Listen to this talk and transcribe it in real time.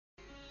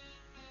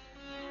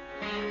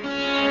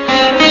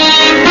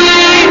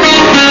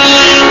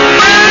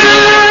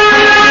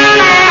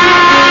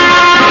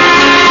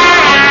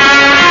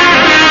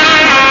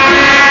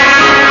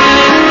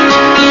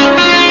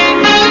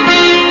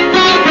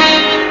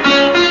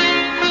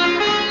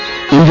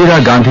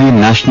Indira Gandhi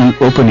National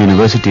Open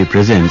University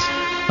presents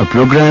a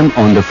program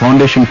on the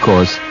foundation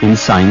course in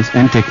Science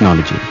and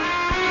Technology.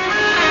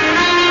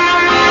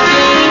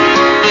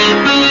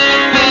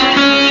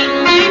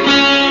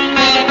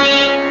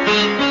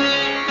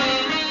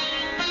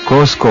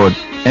 Course code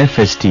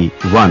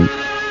FST1,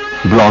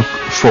 Block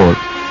 4,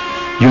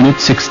 Unit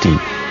 16.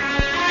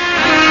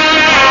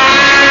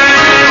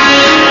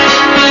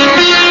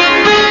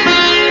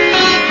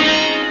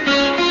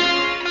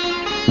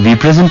 We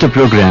present a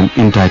program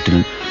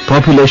entitled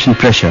Population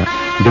Pressure,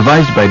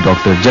 devised by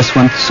Dr.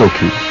 Jaswant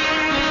Sokhi.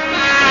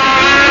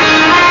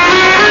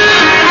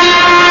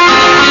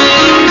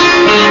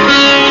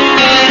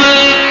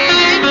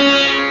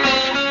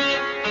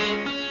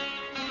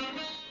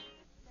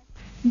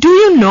 Do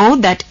you know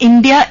that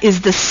India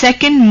is the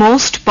second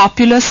most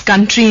populous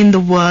country in the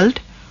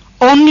world,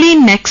 only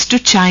next to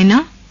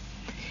China?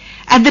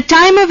 At the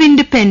time of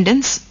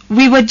independence,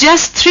 we were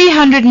just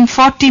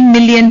 340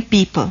 million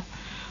people,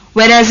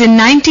 whereas in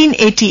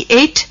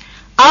 1988,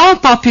 our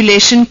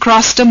population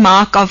crossed a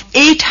mark of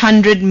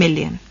 800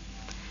 million.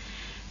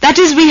 That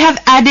is, we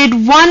have added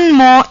one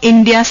more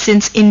India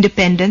since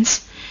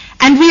independence,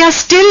 and we are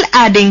still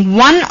adding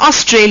one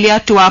Australia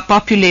to our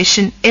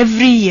population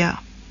every year.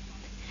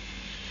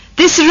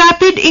 This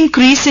rapid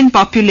increase in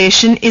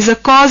population is a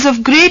cause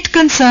of great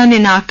concern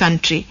in our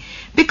country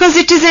because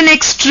it is an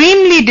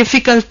extremely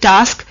difficult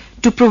task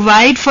to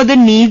provide for the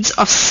needs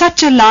of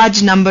such a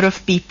large number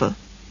of people.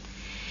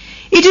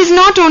 It is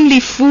not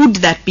only food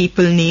that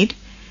people need,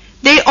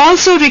 they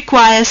also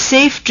require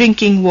safe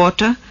drinking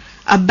water,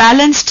 a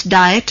balanced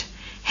diet,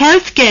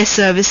 health care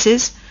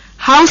services,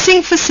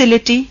 housing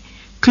facility,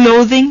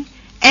 clothing,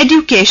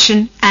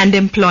 education and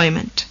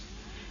employment.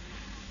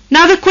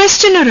 Now the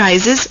question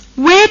arises,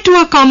 where to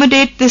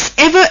accommodate this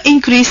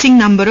ever-increasing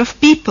number of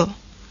people?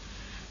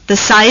 The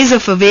size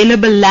of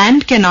available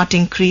land cannot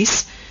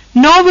increase,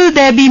 nor will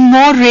there be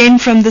more rain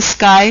from the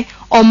sky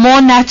or more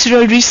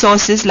natural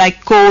resources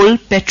like coal,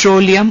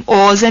 petroleum,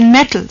 ores and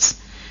metals.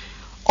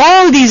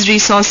 All these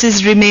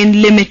resources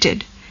remain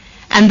limited,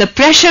 and the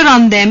pressure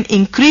on them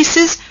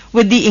increases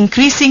with the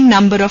increasing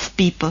number of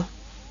people.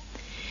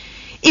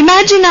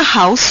 Imagine a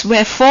house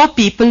where 4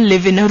 people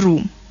live in a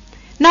room.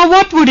 Now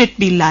what would it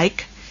be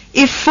like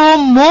if 4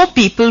 more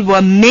people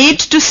were made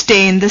to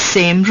stay in the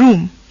same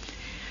room?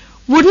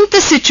 Wouldn't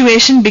the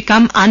situation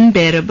become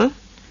unbearable?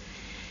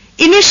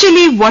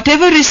 Initially,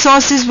 whatever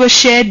resources were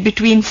shared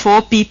between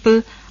 4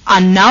 people are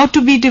now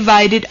to be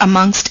divided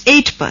amongst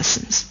 8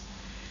 persons.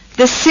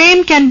 The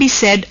same can be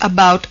said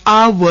about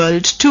our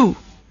world too.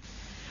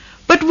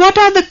 But what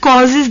are the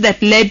causes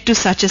that led to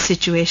such a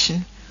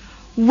situation?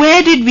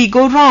 Where did we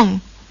go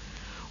wrong?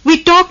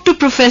 We talked to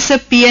Professor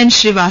P.N.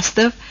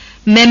 Srivastav,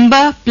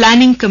 Member,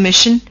 Planning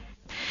Commission,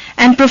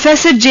 and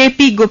Professor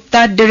J.P.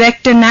 Gupta,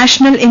 Director,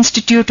 National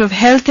Institute of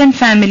Health and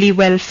Family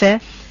Welfare,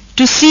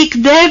 to seek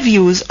their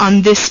views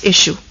on this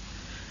issue.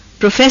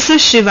 Professor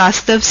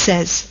Srivastav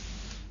says,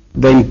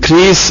 the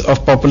increase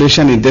of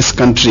population in this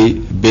country,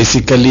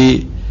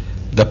 basically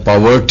the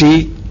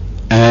poverty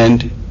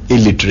and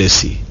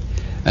illiteracy.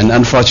 And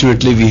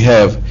unfortunately we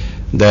have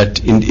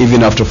that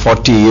even after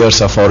 40 years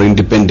of our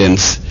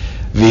independence,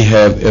 we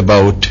have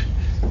about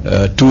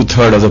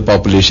 2/3 of the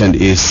population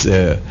is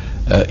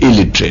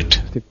illiterate.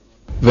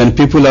 When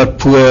people are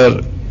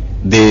poor,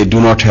 they do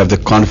not have the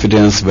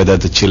confidence whether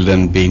the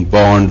children being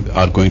born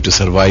are going to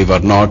survive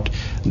or not,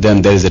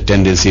 then there is a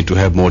tendency to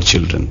have more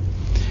children.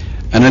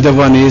 Another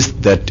one is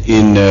that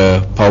in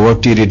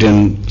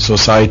poverty-ridden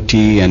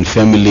society and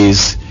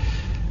families,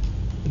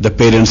 the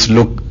parents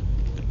look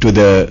to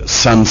the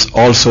sons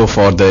also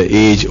for the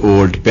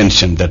age-old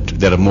pension, that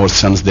there are more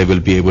sons, they will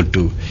be able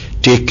to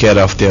take care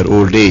of their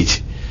old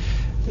age.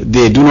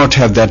 They do not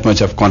have that much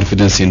of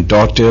confidence in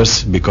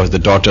daughters because the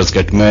daughters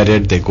get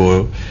married, they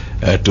go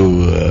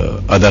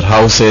to other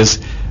houses,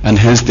 and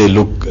hence they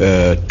look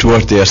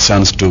towards their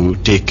sons to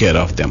take care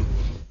of them.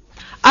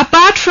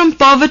 Apart from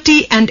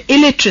poverty and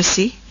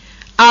illiteracy,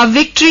 our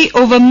victory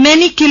over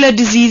many killer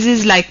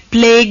diseases like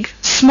plague,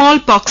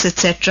 smallpox,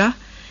 etc.,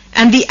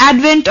 and the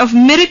advent of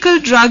miracle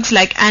drugs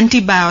like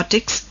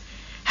antibiotics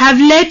have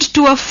led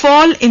to a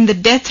fall in the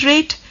death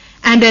rate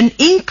and an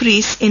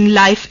increase in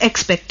life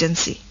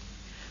expectancy.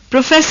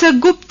 Professor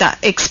Gupta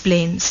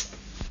explains.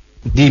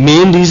 The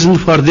main reason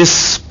for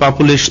this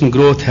population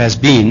growth has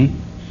been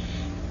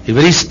a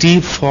very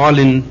steep fall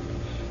in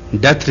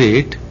death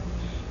rate,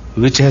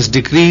 which has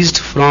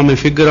decreased from a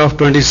figure of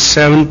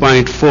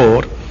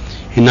 27.4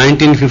 in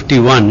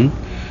 1951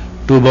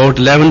 to about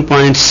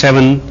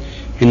 11.7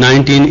 in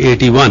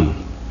 1981,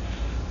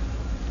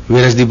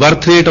 whereas the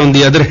birth rate on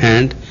the other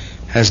hand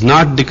has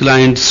not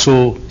declined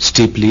so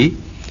steeply,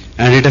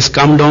 and it has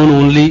come down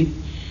only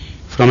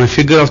from a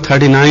figure of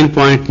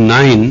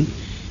 39.9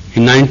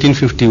 in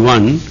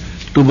 1951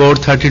 to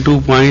about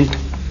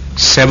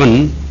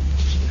 32.7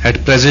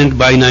 at present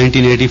by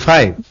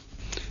 1985.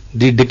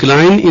 The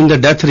decline in the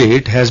death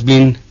rate has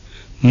been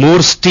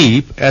more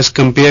steep as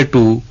compared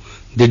to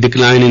the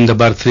decline in the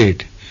birth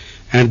rate,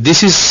 and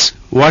this is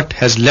what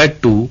has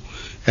led to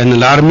an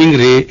alarming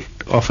rate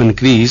of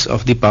increase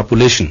of the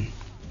population.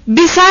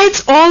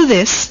 Besides all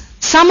this,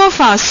 some of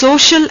our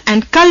social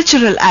and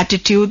cultural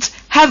attitudes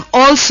have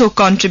also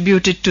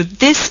contributed to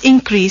this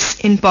increase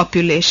in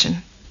population.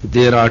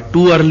 There are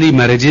too early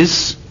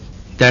marriages,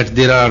 that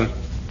there are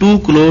too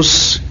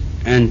close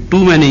and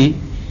too many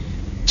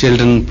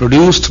children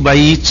produced by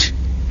each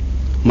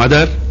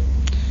mother,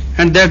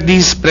 and that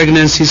these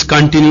pregnancies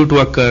continue to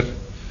occur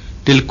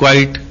till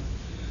quite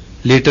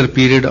later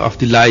period of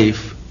the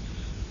life,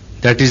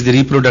 that is the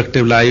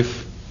reproductive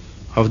life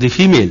of the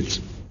females.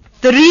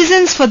 The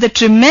reasons for the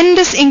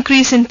tremendous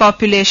increase in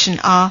population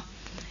are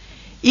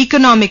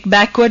economic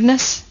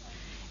backwardness,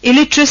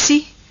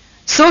 illiteracy,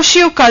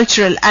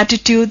 socio-cultural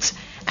attitudes,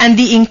 and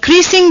the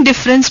increasing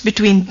difference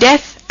between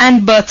death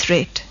and birth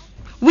rate.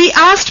 We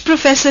asked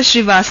Professor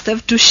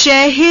Srivastav to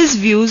share his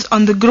views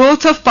on the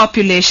growth of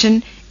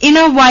population in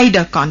a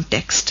wider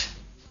context.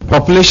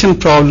 Population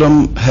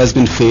problem has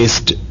been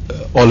faced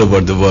all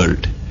over the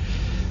world.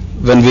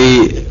 When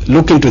we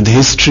look into the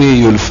history,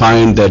 you will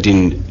find that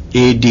in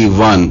AD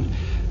 1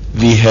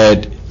 we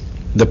had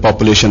the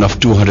population of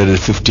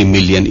 250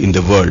 million in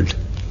the world,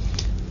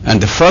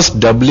 and the first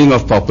doubling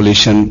of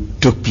population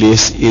took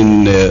place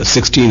in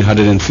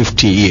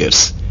 1650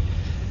 years.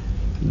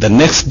 The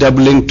next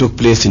doubling took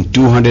place in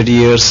 200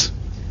 years,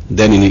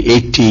 then in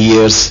 80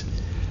 years,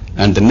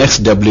 and the next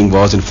doubling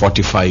was in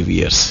 45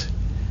 years.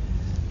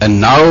 And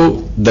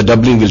now the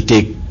doubling will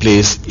take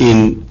place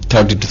in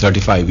 30 to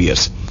 35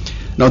 years.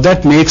 Now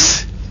that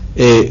makes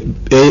a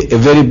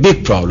very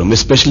big problem,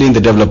 especially in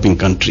the developing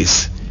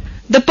countries.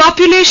 The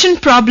population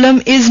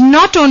problem is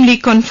not only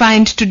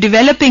confined to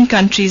developing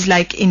countries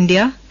like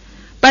India,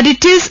 but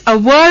it is a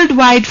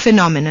worldwide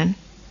phenomenon.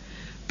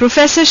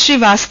 Professor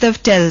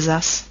Srivastav tells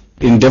us.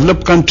 In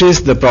developed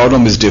countries, the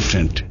problem is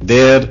different.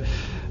 There,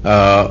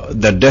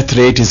 the death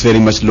rate is very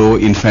much low,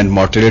 infant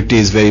mortality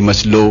is very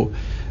much low.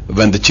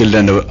 When the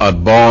children are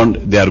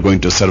born, they are going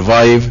to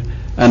survive,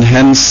 and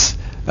hence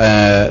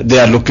they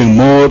are looking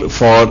more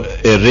for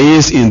a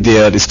raise in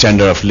their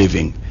standard of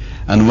living.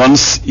 And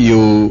once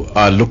you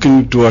are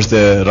looking towards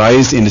the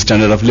rise in the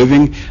standard of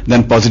living,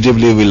 then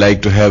positively we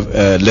like to have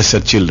lesser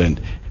children.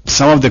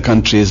 Some of the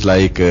countries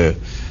like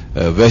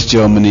West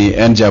Germany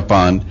and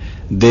Japan,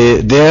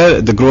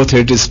 there the growth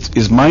rate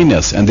is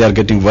minus, and they are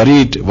getting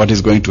worried what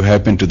is going to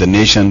happen to the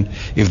nation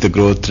if the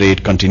growth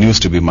rate continues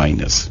to be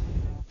minus.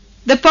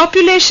 The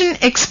population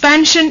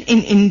expansion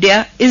in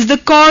India is the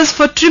cause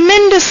for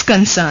tremendous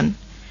concern,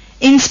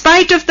 in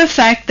spite of the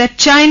fact that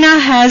China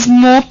has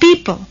more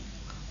people.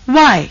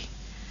 Why?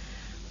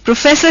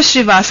 Professor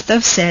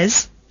Srivastav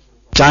says,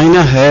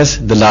 China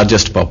has the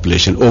largest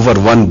population, over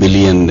 1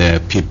 billion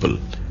people,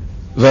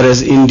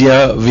 whereas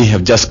India, we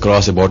have just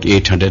crossed about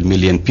 800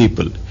 million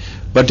people.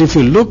 But if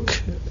you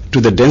look to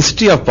the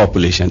density of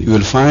population, you will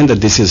find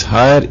that this is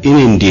higher in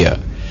India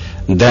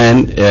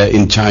than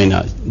in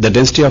China. The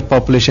density of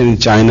population in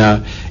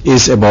China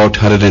is about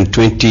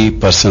 120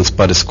 persons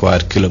per square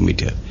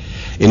kilometer.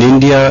 In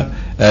India,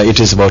 it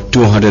is about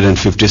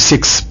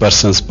 256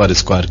 persons per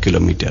square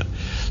kilometer.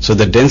 So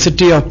the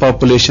density of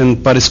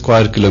population per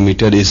square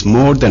kilometer is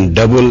more than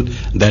double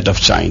that of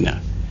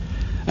China.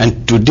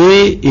 And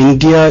today,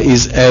 India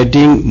is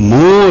adding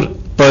more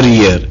per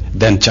year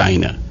than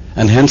China,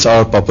 and hence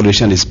our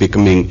population is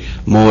becoming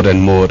more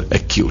and more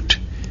acute.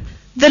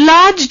 The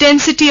large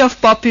density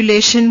of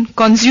population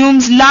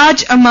consumes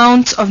large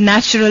amounts of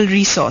natural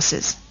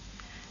resources.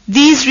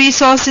 These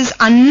resources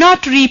are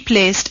not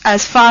replaced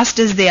as fast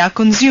as they are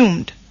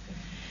consumed.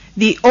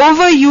 The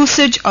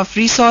overusage of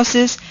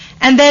resources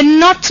and their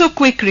not so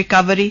quick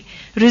recovery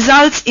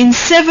results in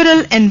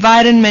several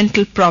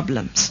environmental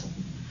problems.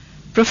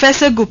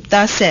 Professor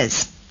Gupta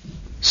says,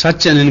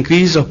 Such an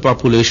increase of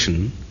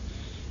population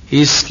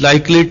is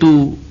likely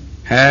to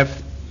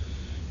have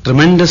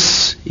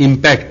tremendous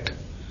impact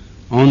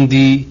on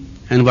the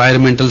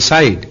environmental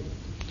side.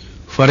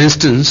 For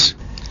instance,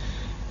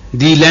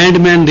 the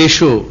land-man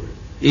ratio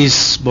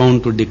is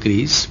bound to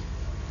decrease,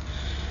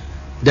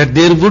 that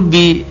there would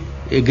be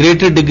a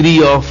greater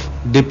degree of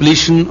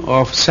depletion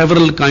of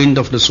several kind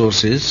of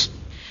resources.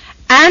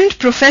 And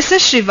Professor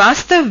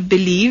Srivastav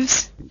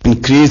believes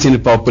increase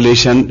in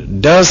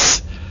population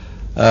does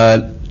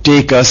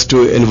take us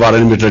to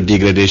environmental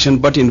degradation,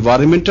 but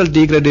environmental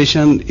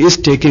degradation is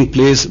taking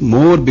place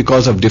more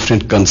because of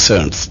different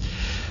concerns.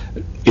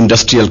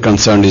 Industrial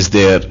concern is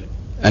there,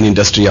 and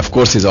industry of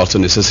course is also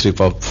necessary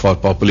for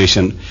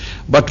population,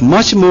 but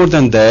much more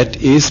than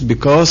that is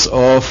because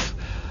of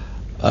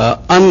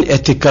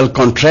unethical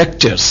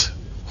contractors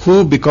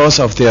who, because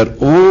of their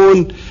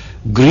own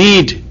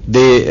greed,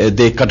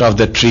 they cut off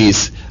the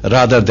trees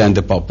rather than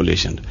the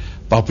population.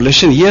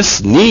 Population,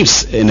 yes,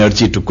 needs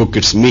energy to cook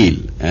its meal,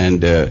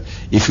 and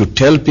if you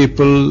tell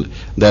people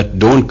that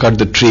don't cut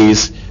the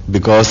trees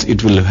because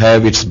it will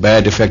have its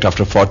bad effect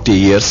after 40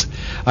 years,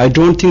 I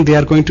don't think they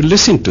are going to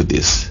listen to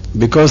this,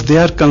 because they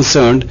are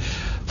concerned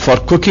for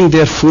cooking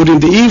their food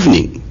in the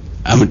evening.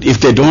 I mean, if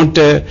they don't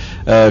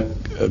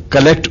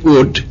collect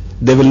wood,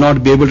 they will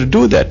not be able to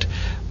do that.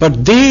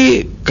 But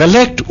they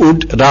collect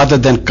wood rather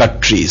than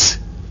cut trees.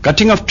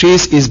 Cutting of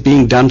trees is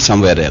being done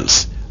somewhere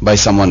else, by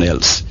someone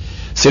else.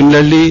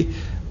 Similarly,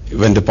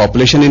 when the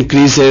population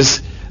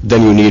increases,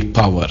 then you need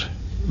power.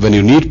 When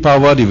you need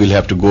power, you will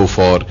have to go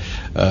for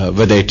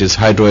whether it is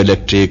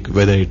hydroelectric,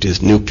 whether it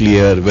is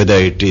nuclear, whether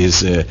it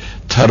is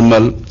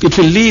thermal. It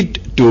will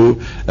lead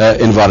to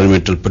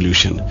environmental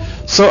pollution.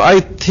 So I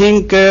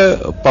think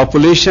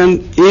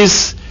population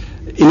is,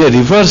 in a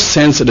reverse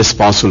sense,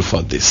 responsible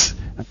for this.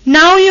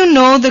 Now you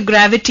know the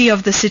gravity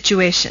of the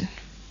situation.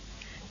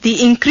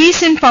 The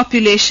increase in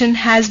population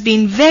has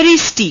been very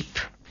steep.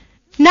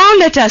 Now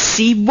let us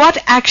see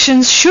what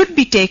actions should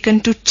be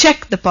taken to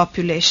check the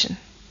population.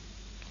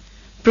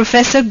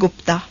 Professor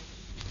Gupta.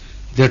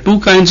 There are two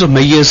kinds of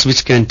measures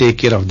which can take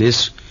care of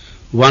this.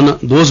 One,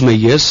 those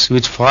measures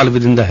which fall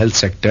within the health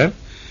sector,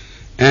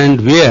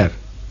 and where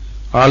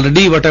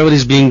already whatever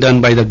is being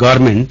done by the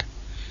government,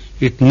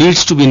 it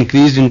needs to be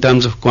increased in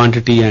terms of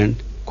quantity and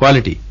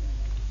quality.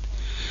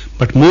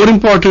 But more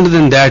important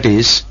than that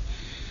is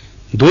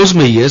those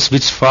measures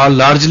which fall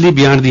largely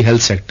beyond the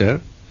health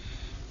sector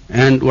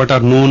and what are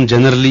known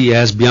generally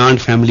as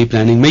beyond family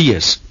planning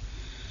measures.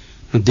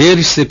 Now, there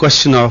is a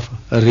question of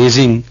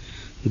raising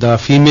the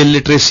female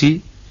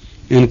literacy,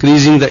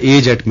 increasing the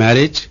age at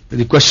marriage,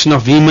 the question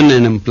of women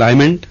in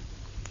employment,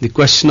 the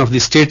question of the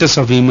status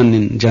of women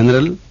in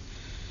general, there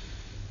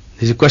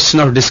is a question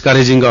of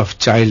discouraging of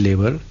child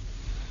labor,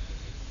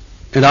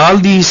 and all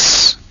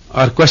these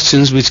are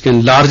questions which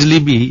can largely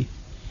be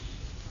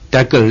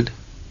tackled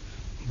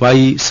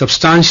by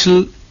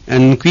substantial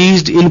and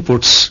increased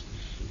inputs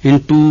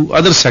into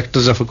other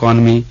sectors of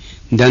economy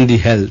than the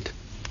health.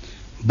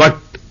 But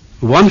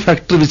one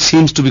factor which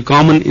seems to be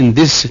common in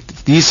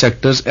these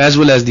sectors as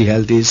well as the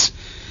health is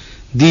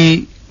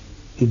the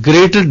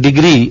greater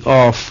degree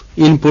of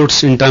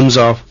inputs in terms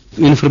of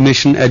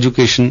information,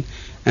 education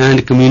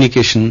and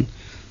communication,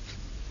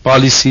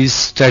 policies,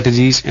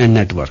 strategies and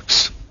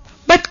networks.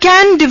 But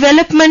can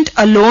development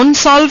alone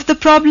solve the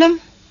problem?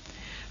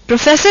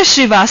 Professor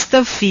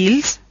Srivastav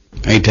feels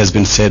it has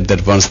been said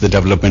that once the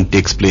development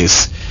takes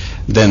place,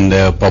 then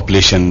the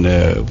population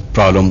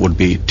problem would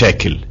be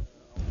tackled.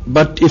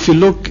 But if you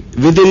look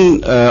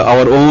within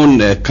our own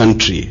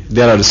country,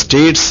 there are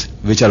states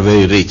which are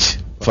very rich.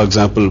 For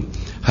example,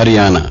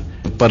 Haryana,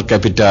 per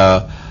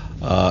capita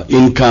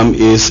income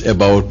is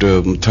about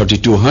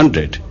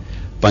 3,200.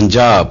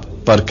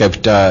 Punjab, per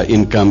capita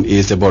income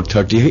is about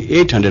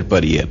 3,800 per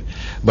year.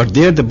 But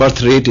there the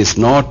birth rate is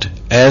not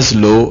as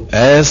low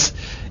as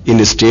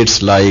in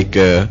states like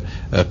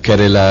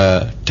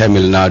Kerala,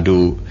 Tamil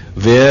Nadu,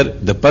 where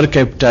the per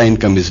capita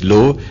income is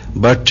low,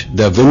 but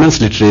the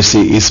women's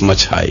literacy is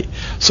much high.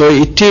 So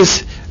it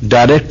is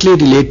directly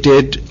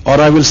related, or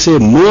I will say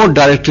more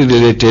directly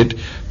related,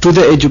 to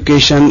the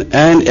education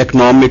and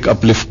economic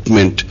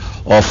upliftment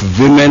of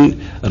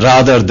women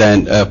rather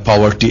than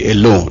poverty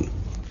alone.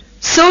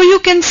 So you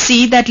can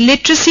see that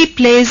literacy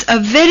plays a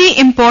very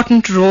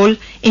important role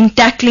in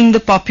tackling the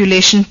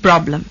population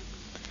problem.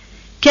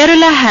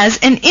 Kerala has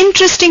an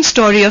interesting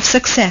story of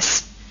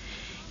success.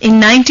 In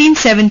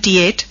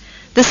 1978,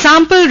 the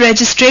sample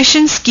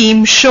registration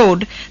scheme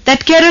showed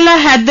that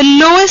Kerala had the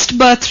lowest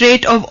birth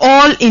rate of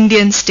all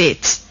Indian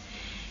states.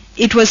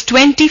 It was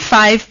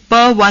 25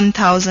 per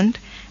 1,000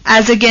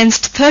 as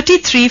against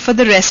 33 for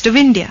the rest of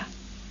India.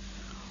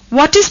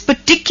 What is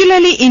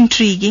particularly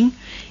intriguing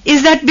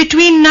is that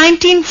between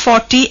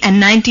 1940 and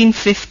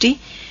 1950,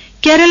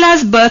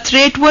 Kerala's birth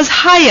rate was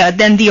higher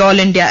than the All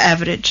India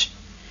average.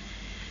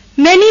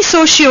 Many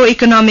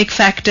socio-economic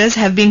factors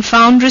have been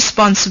found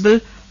responsible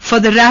for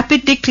the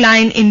rapid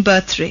decline in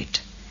birth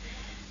rate.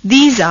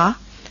 These are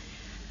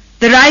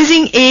the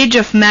rising age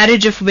of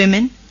marriage of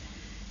women,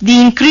 the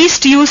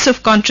increased use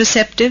of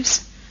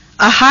contraceptives,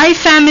 a high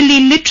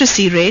family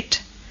literacy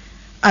rate,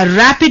 a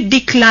rapid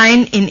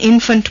decline in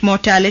infant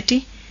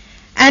mortality,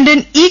 and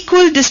an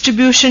equal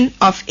distribution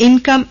of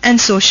income and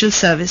social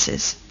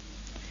services.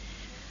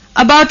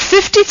 About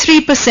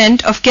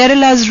 53% of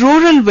Kerala's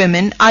rural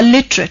women are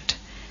literate,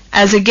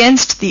 as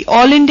against the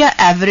All India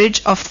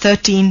average of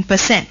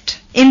 13%.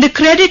 In the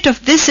credit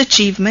of this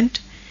achievement,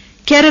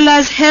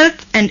 Kerala's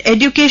health and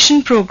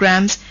education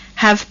programs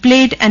have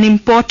played an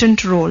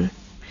important role.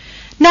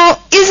 Now,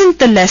 isn't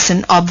the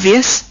lesson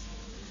obvious?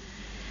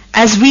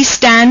 As we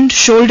stand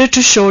shoulder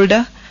to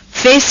shoulder,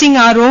 facing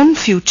our own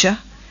future,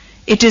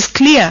 it is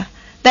clear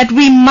that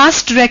we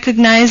must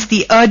recognize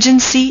the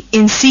urgency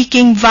in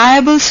seeking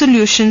viable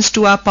solutions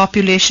to our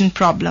population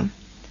problem.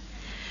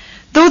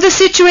 Though the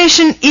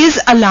situation is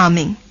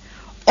alarming,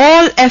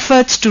 all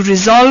efforts to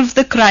resolve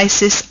the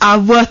crisis are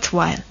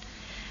worthwhile,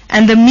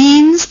 and the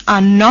means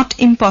are not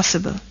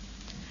impossible.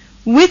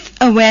 With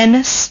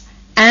awareness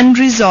and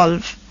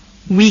resolve,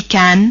 we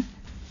can,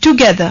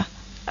 together,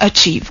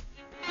 achieve.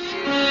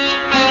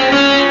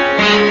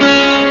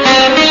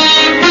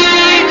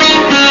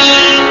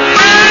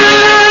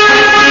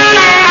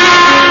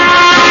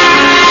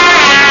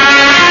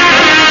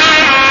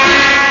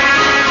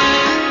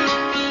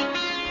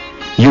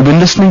 You've been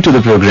listening to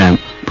the program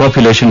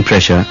Population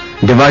Pressure,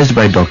 devised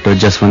by Dr.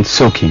 Jaswant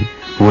Sokhi,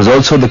 who was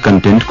also the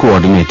content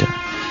coordinator.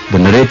 The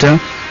narrator,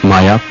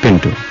 Maya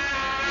Pinto.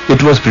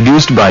 It was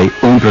produced by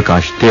Om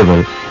Prakash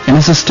Teval and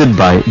assisted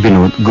by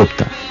Vinod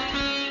Gupta.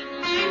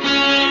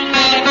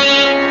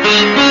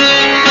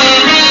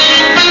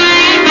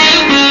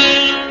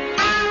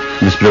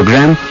 This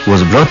program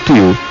was brought to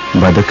you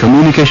by the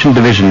Communication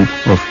Division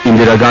of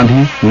Indira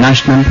Gandhi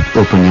National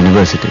Open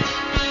University.